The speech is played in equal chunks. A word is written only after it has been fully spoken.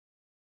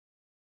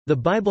The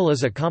Bible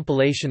is a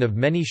compilation of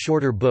many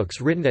shorter books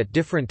written at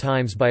different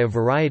times by a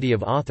variety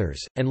of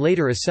authors, and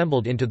later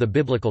assembled into the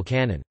biblical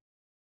canon.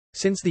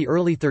 Since the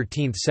early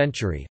 13th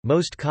century,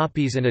 most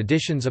copies and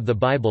editions of the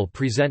Bible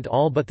present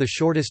all but the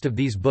shortest of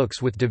these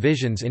books with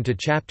divisions into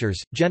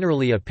chapters,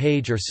 generally a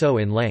page or so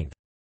in length.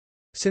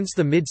 Since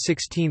the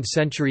mid-16th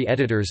century,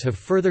 editors have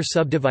further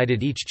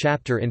subdivided each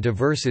chapter into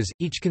verses,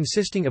 each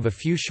consisting of a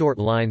few short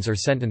lines or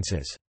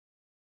sentences.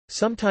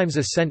 Sometimes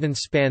a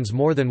sentence spans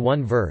more than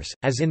one verse,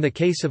 as in the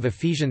case of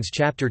Ephesians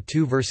chapter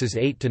 2 verses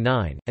 8 to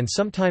 9, and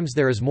sometimes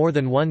there is more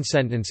than one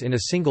sentence in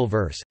a single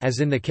verse,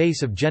 as in the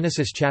case of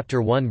Genesis chapter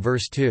 1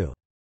 verse 2.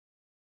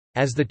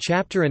 As the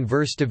chapter and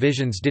verse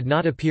divisions did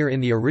not appear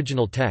in the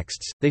original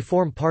texts, they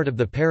form part of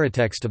the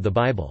paratext of the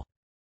Bible.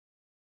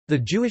 The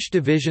Jewish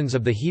divisions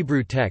of the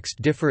Hebrew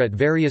text differ at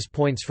various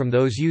points from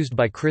those used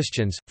by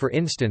Christians. For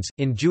instance,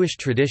 in Jewish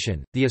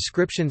tradition, the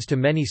ascriptions to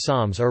many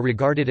psalms are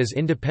regarded as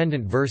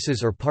independent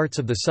verses or parts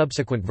of the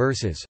subsequent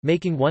verses,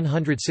 making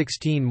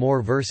 116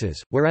 more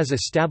verses, whereas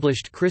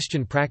established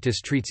Christian practice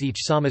treats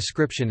each psalm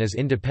ascription as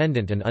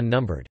independent and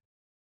unnumbered.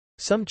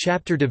 Some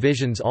chapter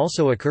divisions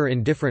also occur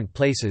in different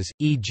places,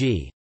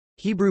 e.g.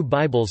 Hebrew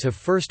Bibles have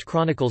 1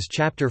 Chronicles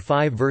chapter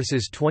 5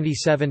 verses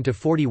 27 to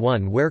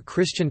 41, where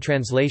Christian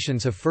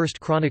translations have 1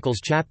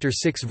 Chronicles chapter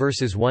 6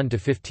 verses 1 to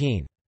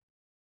 15.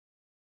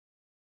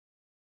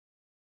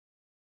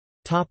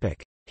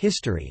 Topic: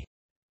 History.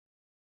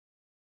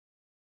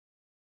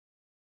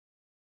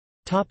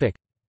 Topic: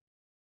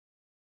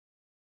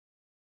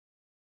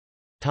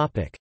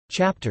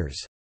 Chapters.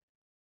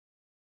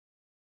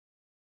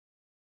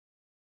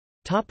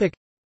 Topic: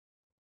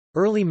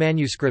 Early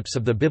manuscripts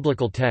of the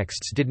biblical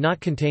texts did not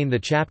contain the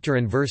chapter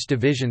and verse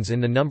divisions in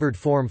the numbered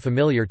form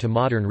familiar to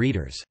modern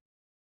readers.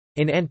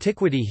 In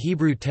antiquity,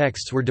 Hebrew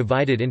texts were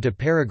divided into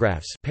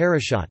paragraphs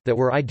that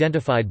were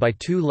identified by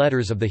two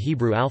letters of the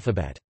Hebrew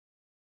alphabet.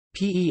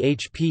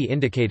 Php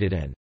indicated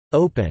an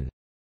open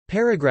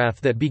paragraph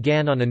that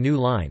began on a new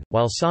line,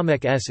 while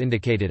Samek S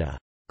indicated a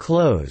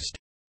closed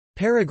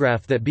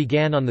paragraph that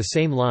began on the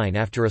same line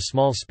after a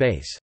small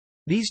space.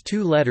 These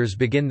two letters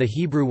begin the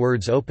Hebrew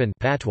words open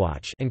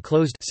and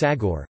closed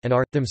sagor, and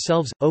are,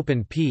 themselves,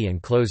 open p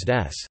and closed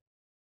s.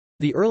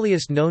 The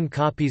earliest known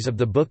copies of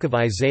the Book of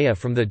Isaiah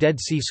from the Dead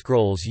Sea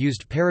Scrolls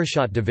used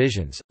parashot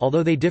divisions,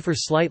 although they differ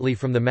slightly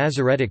from the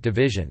Masoretic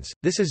divisions.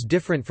 This is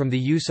different from the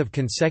use of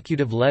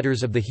consecutive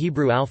letters of the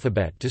Hebrew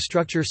alphabet to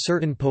structure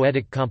certain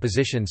poetic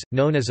compositions,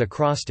 known as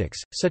acrostics,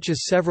 such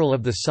as several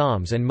of the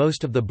Psalms and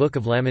most of the Book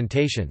of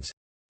Lamentations.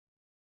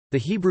 The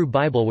Hebrew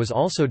Bible was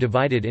also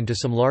divided into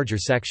some larger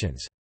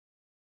sections.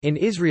 In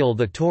Israel,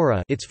 the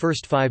Torah, its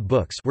first 5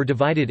 books, were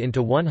divided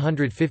into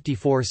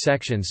 154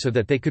 sections so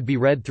that they could be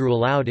read through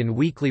aloud in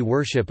weekly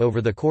worship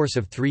over the course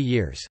of 3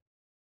 years.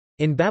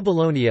 In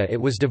Babylonia it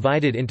was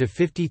divided into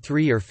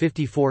 53 or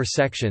 54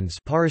 sections,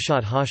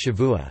 Parashat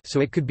ha-Shavua,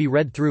 so it could be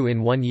read through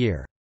in 1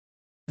 year.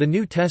 The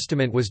New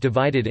Testament was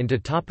divided into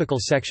topical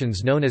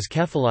sections known as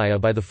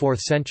Kephaliah by the 4th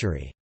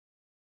century.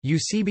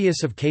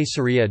 Eusebius of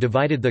Caesarea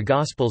divided the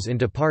Gospels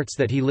into parts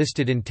that he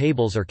listed in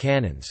tables or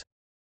canons.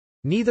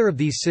 Neither of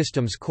these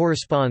systems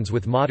corresponds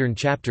with modern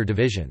chapter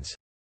divisions.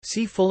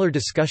 See fuller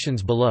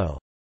discussions below.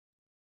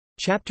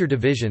 Chapter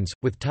divisions,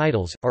 with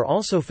titles, are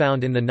also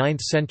found in the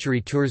 9th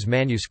century Tours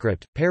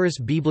manuscript, Paris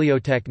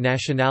Bibliothèque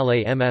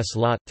Nationale Ms.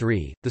 Lot.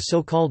 3, the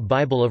so-called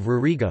Bible of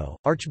Rodrigo.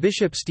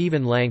 Archbishop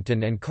Stephen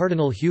Langton and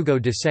Cardinal Hugo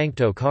de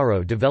Sancto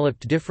Caro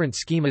developed different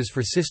schemas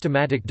for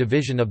systematic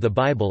division of the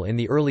Bible in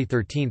the early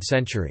 13th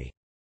century.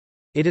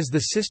 It is the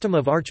system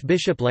of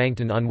Archbishop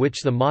Langton on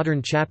which the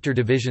modern chapter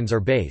divisions are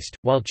based.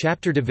 While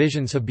chapter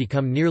divisions have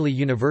become nearly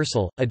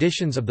universal,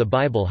 editions of the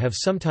Bible have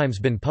sometimes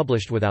been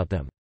published without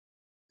them.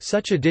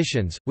 Such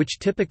editions, which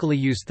typically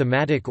use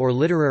thematic or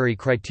literary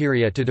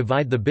criteria to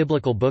divide the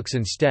biblical books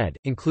instead,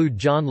 include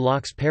John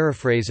Locke's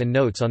paraphrase and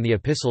notes on the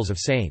epistles of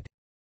St.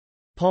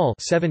 Paul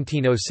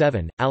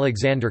 1707,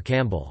 Alexander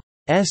Campbell's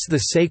The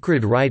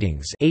Sacred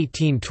Writings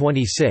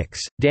 1826,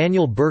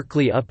 Daniel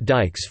Berkeley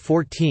Updike's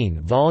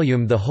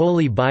 14-volume The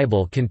Holy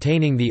Bible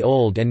containing the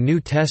Old and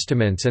New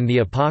Testaments and the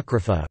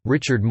Apocrypha,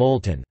 Richard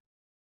Moulton's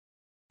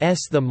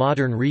The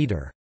Modern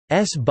Reader.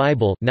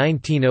 Bible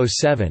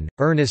 1907,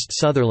 Ernest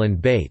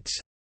Sutherland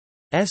Bates'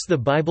 The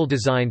Bible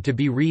Designed to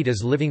be Read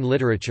as Living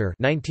Literature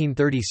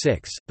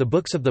 1936, The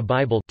Books of the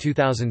Bible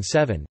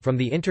 2007 from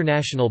the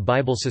International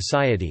Bible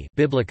Society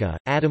Biblica,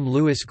 Adam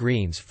Lewis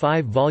Green's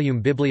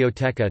 5-volume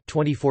Bibliotheca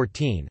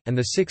 2014, and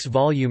the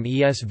 6-volume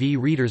ESV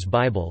Reader's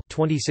Bible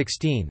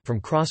 2016 from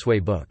Crossway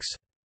Books.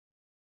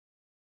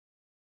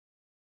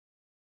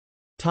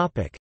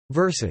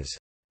 Verses.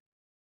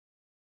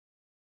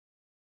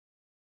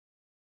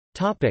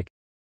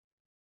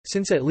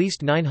 Since at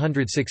least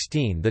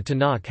 916 the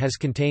Tanakh has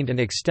contained an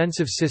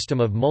extensive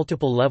system of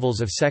multiple levels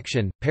of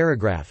section,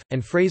 paragraph,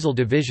 and phrasal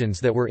divisions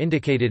that were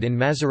indicated in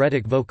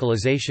Masoretic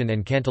vocalization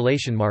and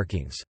cantillation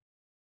markings.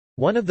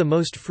 One of the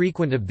most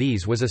frequent of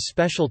these was a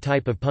special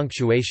type of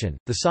punctuation,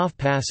 the sof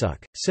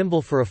pasuk,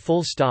 symbol for a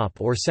full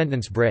stop or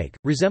sentence break,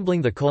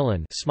 resembling the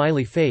colon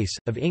smiley face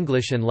of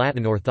English and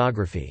Latin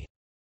orthography.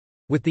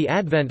 With the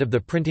advent of the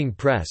printing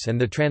press and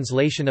the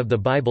translation of the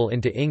Bible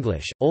into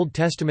English, Old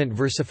Testament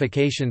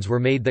versifications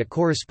were made that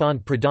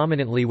correspond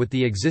predominantly with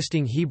the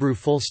existing Hebrew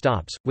full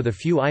stops, with a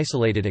few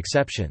isolated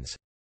exceptions.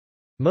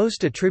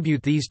 Most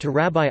attribute these to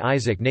Rabbi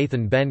Isaac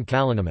Nathan ben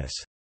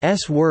Kalanimus'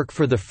 work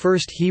for the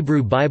first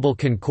Hebrew Bible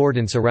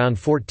concordance around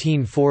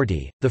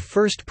 1440. The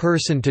first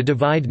person to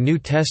divide New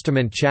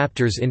Testament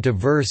chapters into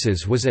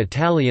verses was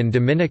Italian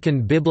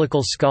Dominican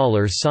biblical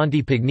scholar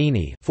Santi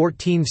Pagnini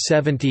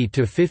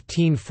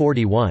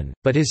 (1470–1541),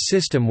 but his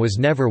system was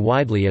never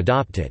widely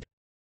adopted.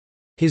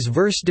 His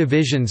verse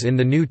divisions in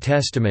the New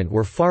Testament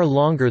were far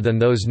longer than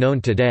those known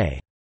today.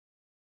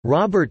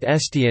 Robert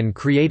Estienne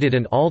created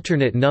an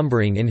alternate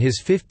numbering in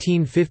his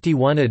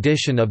 1551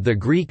 edition of the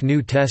Greek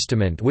New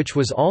Testament, which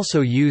was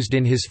also used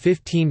in his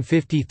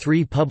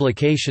 1553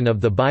 publication of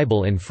the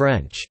Bible in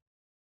French.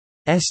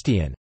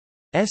 Estienne's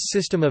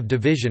system of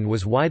division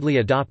was widely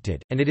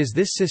adopted, and it is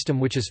this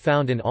system which is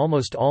found in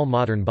almost all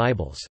modern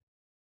Bibles.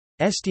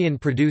 Estienne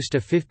produced a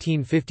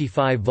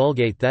 1555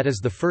 Vulgate that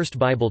is the first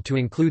Bible to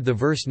include the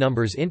verse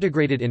numbers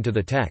integrated into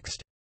the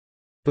text.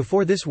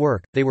 Before this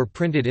work, they were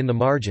printed in the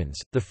margins.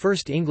 The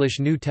first English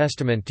New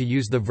Testament to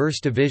use the verse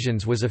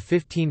divisions was a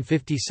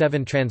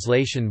 1557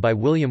 translation by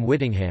William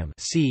Whittingham,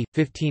 c.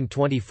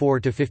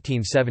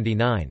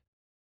 1524–1579.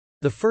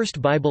 The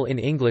first Bible in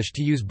English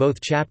to use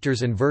both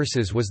chapters and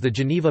verses was the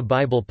Geneva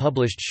Bible,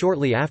 published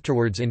shortly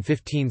afterwards in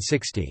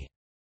 1560.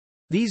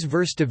 These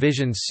verse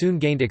divisions soon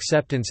gained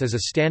acceptance as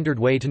a standard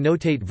way to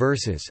notate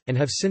verses, and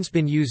have since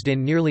been used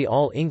in nearly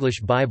all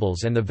English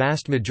Bibles and the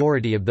vast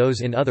majority of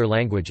those in other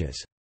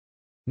languages.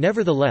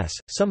 Nevertheless,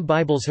 some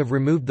Bibles have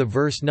removed the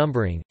verse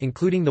numbering,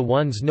 including the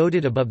ones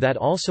noted above that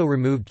also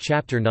removed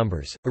chapter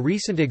numbers. A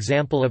recent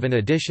example of an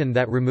edition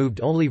that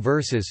removed only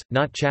verses,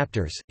 not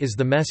chapters, is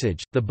The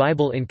Message, the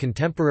Bible in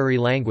Contemporary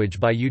Language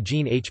by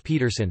Eugene H.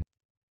 Peterson.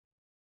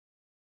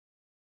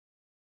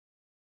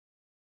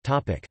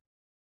 Topic: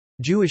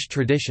 Jewish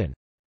tradition.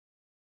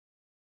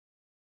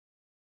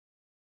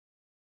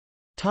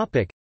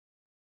 Topic: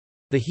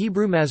 The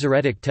Hebrew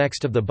Masoretic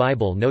text of the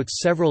Bible notes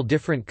several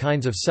different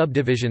kinds of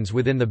subdivisions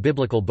within the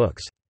biblical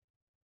books.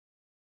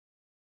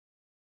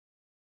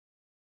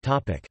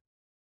 Topic: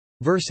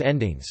 Verse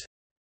endings.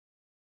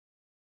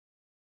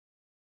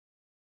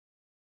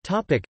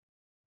 Topic: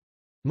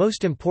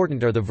 Most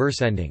important are the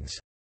verse endings.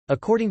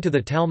 According to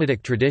the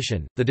Talmudic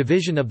tradition, the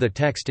division of the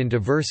text into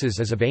verses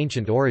is of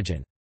ancient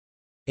origin.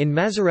 In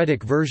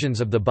Masoretic versions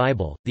of the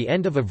Bible, the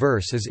end of a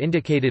verse is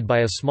indicated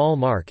by a small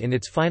mark in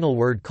its final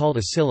word called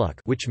a siluk,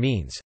 which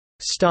means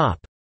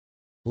stop.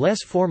 Less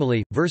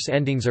formally, verse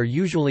endings are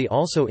usually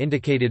also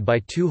indicated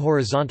by two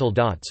horizontal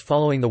dots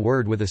following the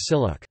word with a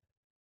siluk.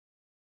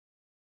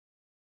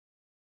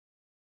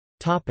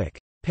 Topic: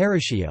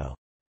 Paratio.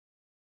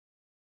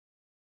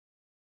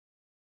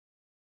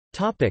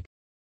 Topic: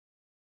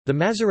 The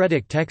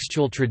Masoretic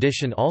textual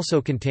tradition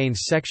also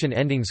contains section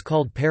endings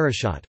called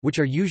parashot, which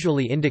are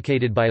usually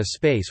indicated by a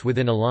space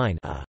within a line,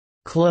 a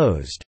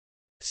closed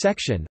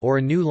section, or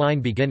a new line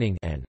beginning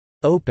an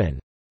open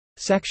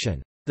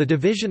section. The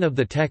division of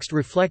the text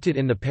reflected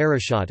in the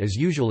parashot is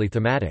usually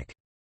thematic.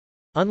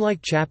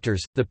 Unlike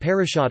chapters, the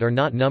parashot are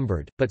not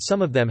numbered, but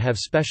some of them have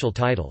special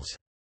titles.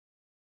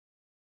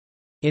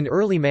 In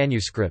early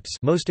manuscripts,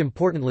 most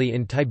importantly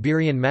in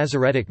Tiberian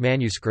Masoretic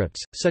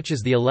manuscripts, such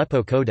as the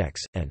Aleppo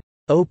Codex, an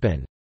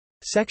open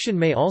section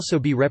may also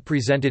be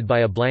represented by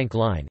a blank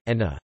line,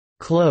 and a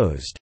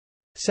closed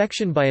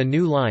section by a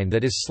new line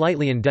that is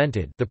slightly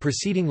indented. The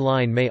preceding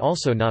line may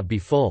also not be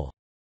full.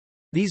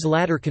 These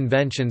latter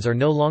conventions are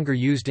no longer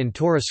used in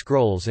Torah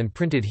scrolls and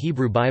printed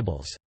Hebrew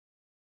Bibles.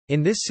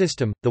 In this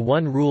system, the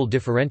one rule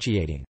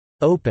differentiating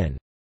open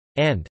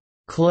and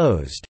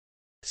closed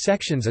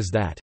sections is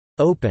that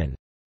open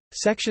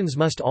sections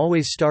must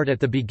always start at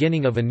the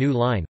beginning of a new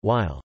line,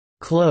 while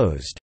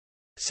closed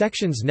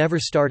sections never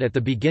start at the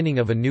beginning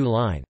of a new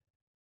line.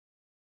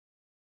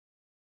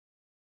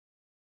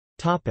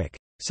 Topic: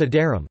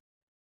 Sederim.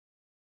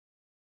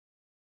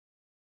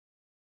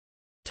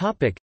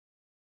 Topic: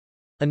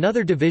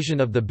 Another division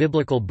of the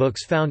biblical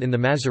books found in the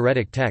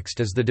Masoretic text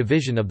is the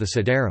division of the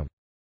Sederim.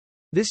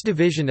 This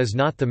division is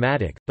not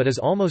thematic, but is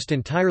almost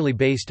entirely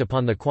based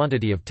upon the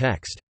quantity of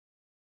text.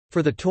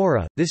 For the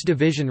Torah, this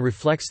division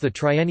reflects the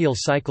triennial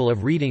cycle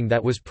of reading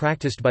that was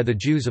practiced by the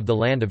Jews of the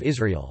land of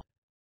Israel.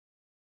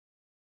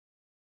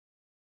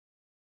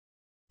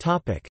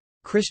 Topic: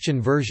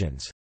 Christian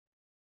versions.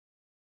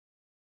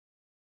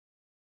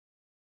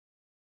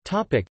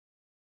 Topic: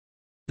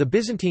 The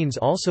Byzantines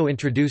also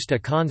introduced a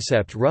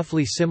concept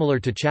roughly similar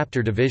to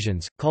chapter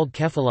divisions, called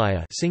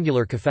kephaliah,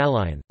 singular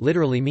kephalion,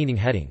 literally meaning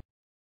heading.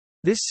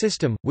 This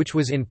system, which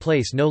was in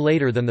place no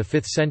later than the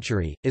 5th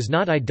century, is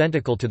not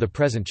identical to the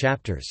present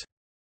chapters.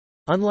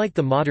 Unlike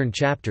the modern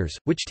chapters,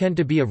 which tend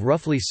to be of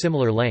roughly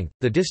similar length,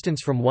 the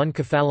distance from one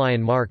kephalion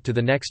mark to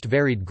the next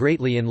varied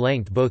greatly in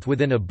length both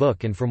within a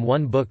book and from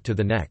one book to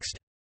the next.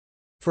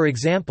 For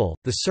example,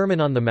 the Sermon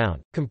on the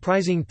Mount,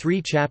 comprising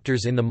 3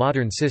 chapters in the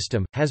modern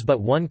system, has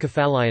but one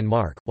kephalion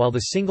mark, while the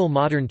single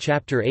modern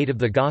chapter 8 of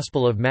the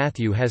Gospel of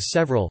Matthew has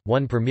several,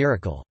 one per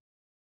miracle.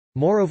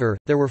 Moreover,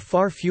 there were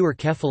far fewer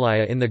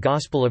kephalia in the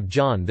Gospel of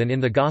John than in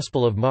the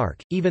Gospel of Mark,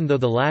 even though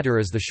the latter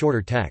is the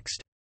shorter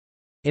text.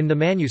 In the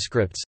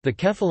manuscripts, the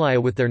kephalia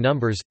with their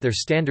numbers, their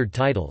standard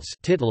titles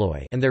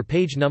and their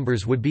page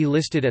numbers would be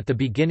listed at the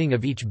beginning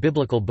of each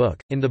biblical book.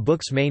 In the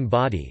book's main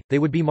body, they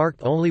would be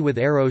marked only with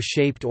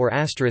arrow-shaped or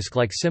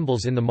asterisk-like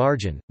symbols in the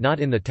margin, not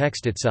in the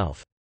text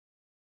itself.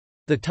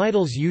 The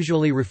titles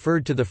usually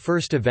referred to the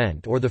first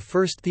event or the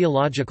first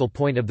theological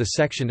point of the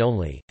section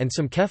only, and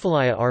some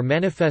kephalia are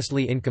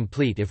manifestly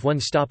incomplete if one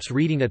stops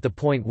reading at the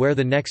point where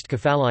the next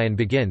kephalion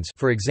begins.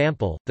 For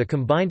example, the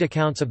combined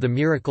accounts of the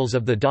miracles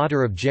of the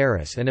daughter of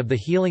Jairus and of the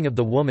healing of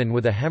the woman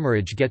with a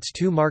hemorrhage gets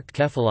 2 marked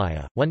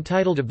kephalia, one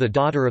titled of the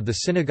daughter of the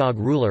synagogue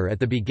ruler at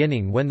the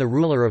beginning when the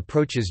ruler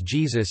approaches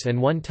Jesus, and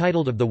one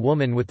titled of the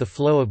woman with the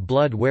flow of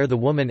blood where the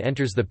woman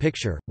enters the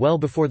picture, well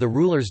before the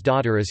ruler's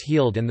daughter is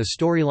healed, and the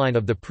storyline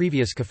of the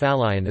previous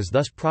kephalion is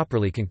thus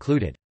properly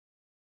concluded.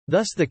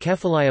 Thus the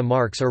kephalia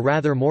marks are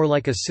rather more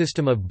like a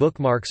system of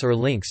bookmarks or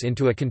links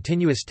into a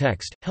continuous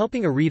text,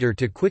 helping a reader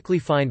to quickly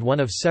find one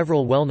of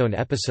several well-known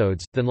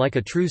episodes, than like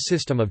a true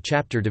system of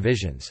chapter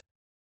divisions.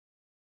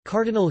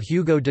 Cardinal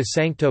Hugo de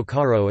Sancto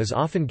Caro is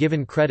often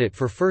given credit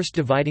for first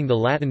dividing the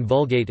Latin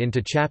Vulgate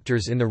into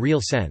chapters in the real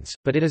sense,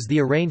 but it is the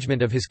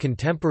arrangement of his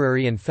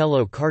contemporary and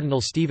fellow Cardinal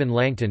Stephen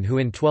Langton who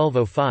in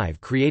 1205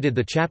 created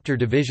the chapter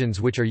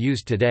divisions which are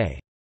used today.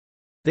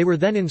 They were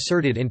then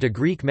inserted into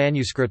Greek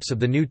manuscripts of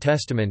the New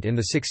Testament in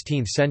the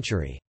 16th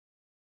century.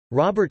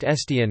 Robert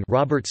Estienne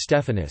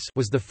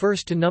was the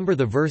first to number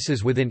the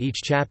verses within each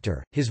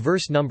chapter, his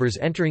verse numbers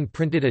entering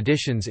printed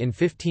editions in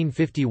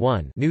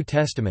 1551 New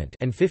Testament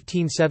and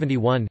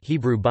 1571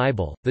 Hebrew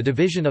Bible. The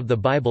division of the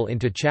Bible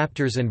into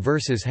chapters and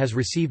verses has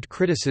received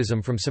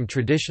criticism from some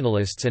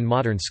traditionalists and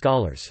modern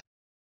scholars.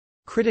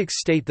 Critics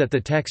state that the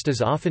text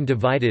is often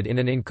divided in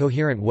an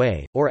incoherent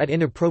way, or at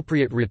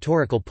inappropriate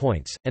rhetorical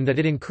points, and that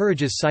it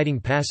encourages citing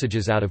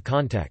passages out of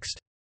context.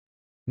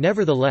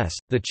 Nevertheless,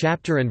 the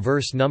chapter and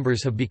verse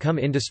numbers have become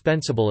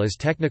indispensable as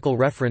technical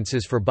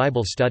references for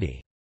Bible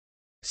study.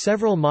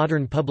 Several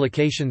modern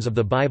publications of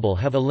the Bible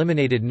have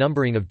eliminated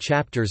numbering of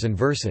chapters and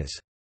verses.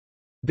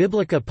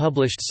 Biblica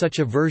published such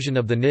a version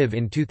of the NIV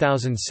in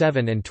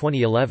 2007 and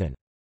 2011.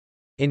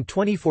 In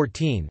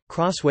 2014,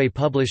 Crossway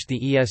published the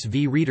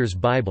ESV Reader's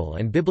Bible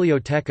and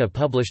Biblioteca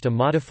published a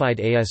modified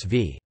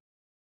ASV.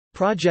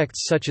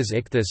 Projects such as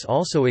Ichthus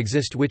also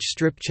exist which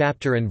strip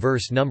chapter and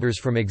verse numbers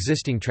from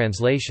existing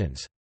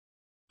translations.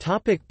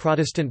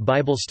 Protestant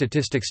Bible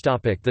statistics.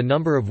 The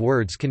number of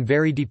words can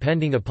vary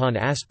depending upon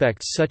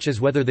aspects such as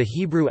whether the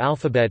Hebrew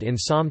alphabet in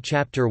Psalm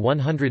chapter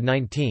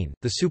 119,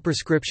 the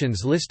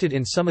superscriptions listed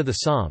in some of the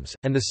Psalms,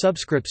 and the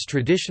subscripts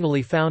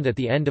traditionally found at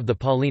the end of the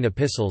Pauline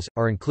epistles,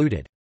 are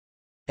included.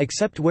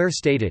 Except where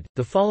stated,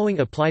 the following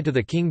apply to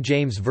the King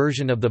James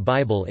Version of the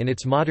Bible in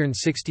its modern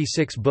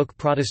 66-book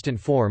Protestant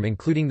form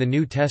including the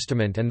New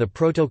Testament and the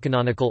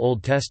proto-canonical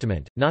Old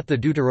Testament, not the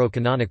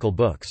deuterocanonical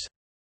books.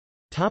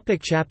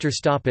 Chapters.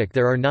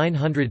 There are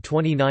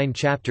 929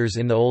 chapters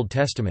in the Old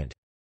Testament.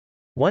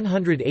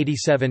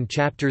 187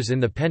 chapters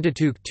in the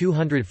Pentateuch,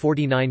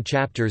 249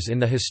 chapters in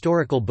the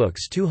historical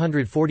books,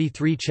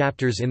 243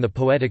 chapters in the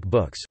poetic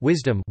books,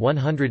 Wisdom,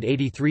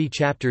 183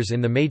 chapters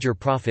in the major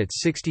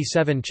prophets,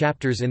 67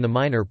 chapters in the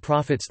minor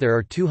prophets. There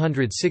are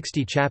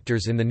 260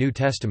 chapters in the New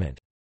Testament.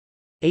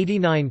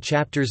 89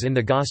 chapters in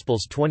the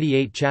Gospels,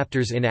 28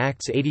 chapters in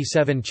Acts,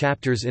 87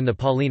 chapters in the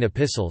Pauline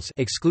epistles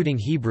excluding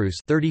Hebrews,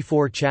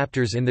 34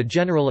 chapters in the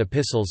general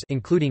epistles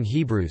including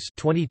Hebrews,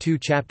 22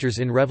 chapters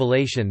in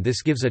Revelation.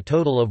 This gives a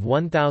total of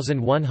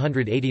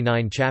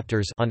 1189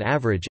 chapters on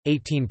average,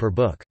 18 per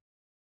book.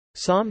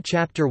 Psalm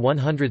chapter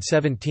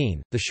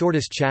 117, the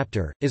shortest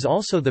chapter, is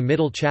also the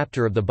middle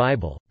chapter of the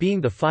Bible, being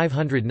the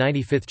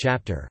 595th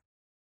chapter.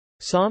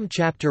 Psalm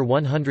chapter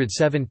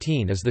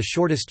 117 is the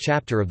shortest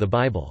chapter of the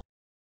Bible.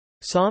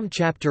 Psalm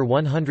chapter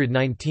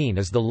 119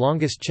 is the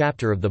longest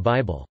chapter of the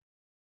Bible.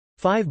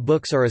 5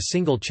 books are a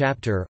single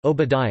chapter: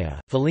 Obadiah,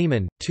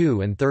 Philemon,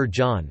 2 and 3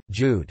 John,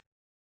 Jude.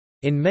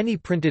 In many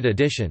printed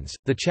editions,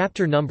 the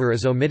chapter number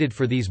is omitted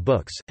for these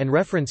books, and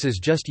references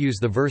just use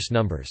the verse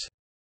numbers.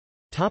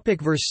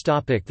 Verse.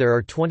 There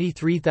are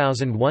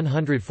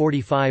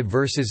 23,145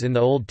 verses in the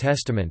Old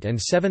Testament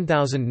and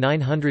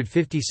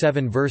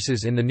 7,957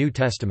 verses in the New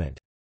Testament.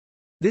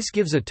 This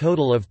gives a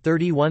total of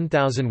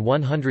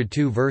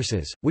 31,102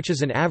 verses, which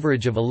is an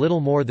average of a little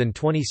more than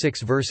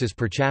 26 verses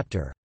per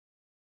chapter.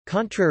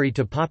 Contrary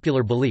to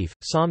popular belief,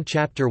 Psalm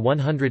chapter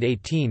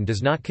 118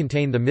 does not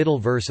contain the middle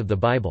verse of the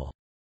Bible.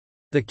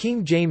 The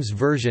King James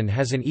Version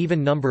has an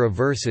even number of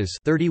verses,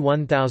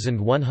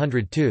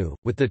 31,102,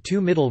 with the 2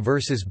 middle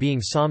verses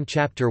being Psalm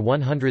chapter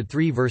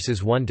 103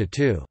 verses 1 to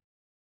 2.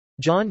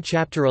 John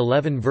chapter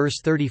 11 verse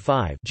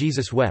 35,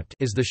 Jesus wept,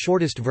 is the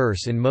shortest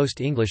verse in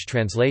most English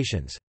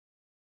translations.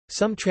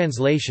 Some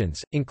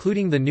translations,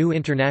 including the New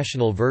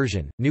International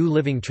Version, New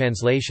Living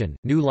Translation,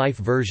 New Life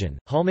Version,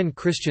 Holman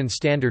Christian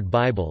Standard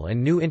Bible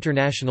and New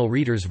International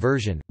Reader's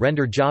Version,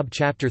 render Job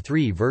chapter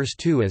 3 verse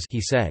 2 as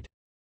he said.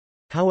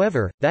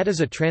 However, that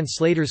is a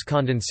translator's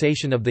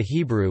condensation of the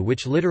Hebrew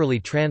which literally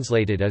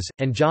translated as,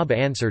 and Job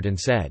answered and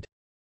said.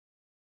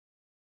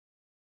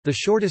 The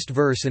shortest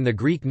verse in the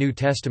Greek New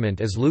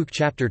Testament is Luke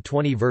chapter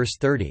 20 verse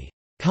 30,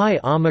 Kai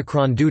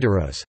omikron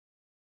deuteros,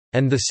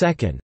 and the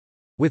second,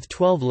 with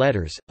 12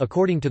 letters,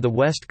 according to the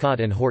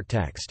Westcott and Hort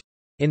text.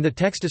 In the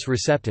Textus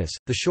Receptus,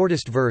 the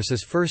shortest verse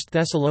is 1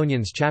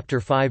 Thessalonians chapter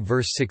 5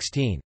 verse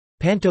 16,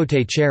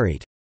 Pantote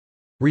charit,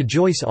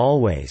 rejoice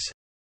always,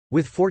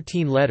 with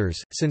 14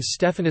 letters, since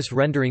Stephanus'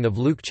 rendering of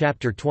Luke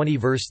chapter 20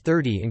 verse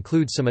 30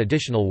 includes some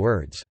additional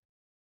words.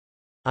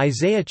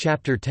 Isaiah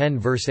chapter 10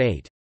 verse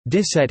 8,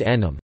 Diset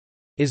enim,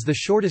 is the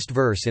shortest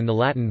verse in the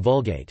Latin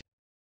Vulgate.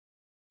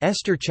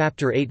 Esther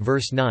chapter 8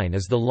 verse 9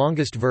 is the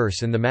longest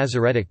verse in the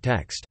Masoretic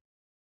text.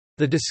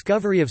 The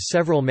discovery of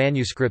several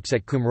manuscripts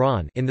at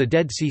Qumran in the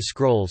Dead Sea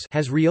Scrolls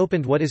has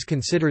reopened what is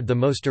considered the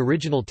most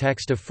original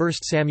text of 1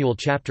 Samuel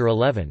chapter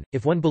 11.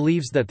 If one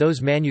believes that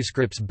those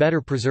manuscripts better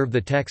preserve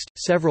the text,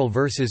 several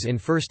verses in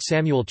 1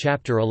 Samuel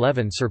chapter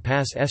 11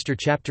 surpass Esther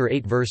chapter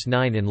 8 verse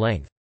 9 in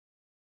length.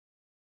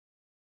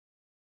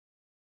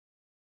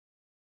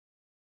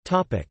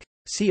 Topic: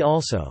 See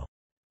also.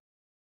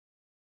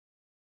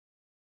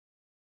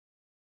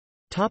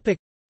 Topic: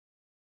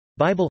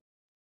 Bible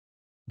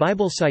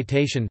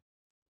citation.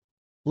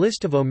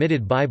 List of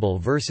omitted Bible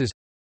verses.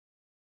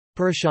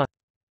 Parashah.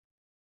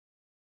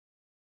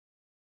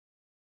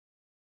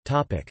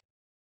 Topic.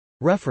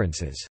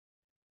 References.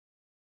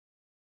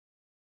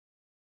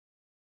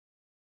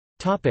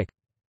 Topic.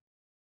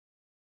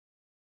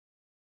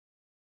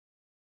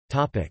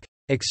 Topic.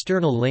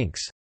 External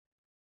links.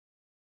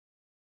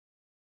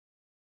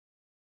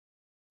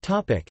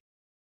 Topic.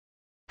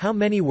 How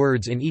many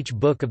words in each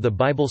book of the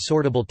Bible?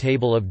 Sortable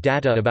table of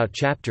data about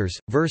chapters,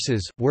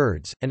 verses,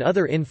 words, and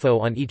other info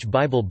on each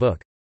Bible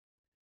book.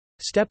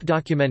 Step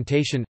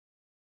documentation.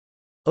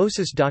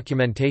 OSIS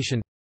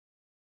documentation.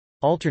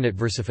 Alternate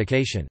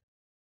versification.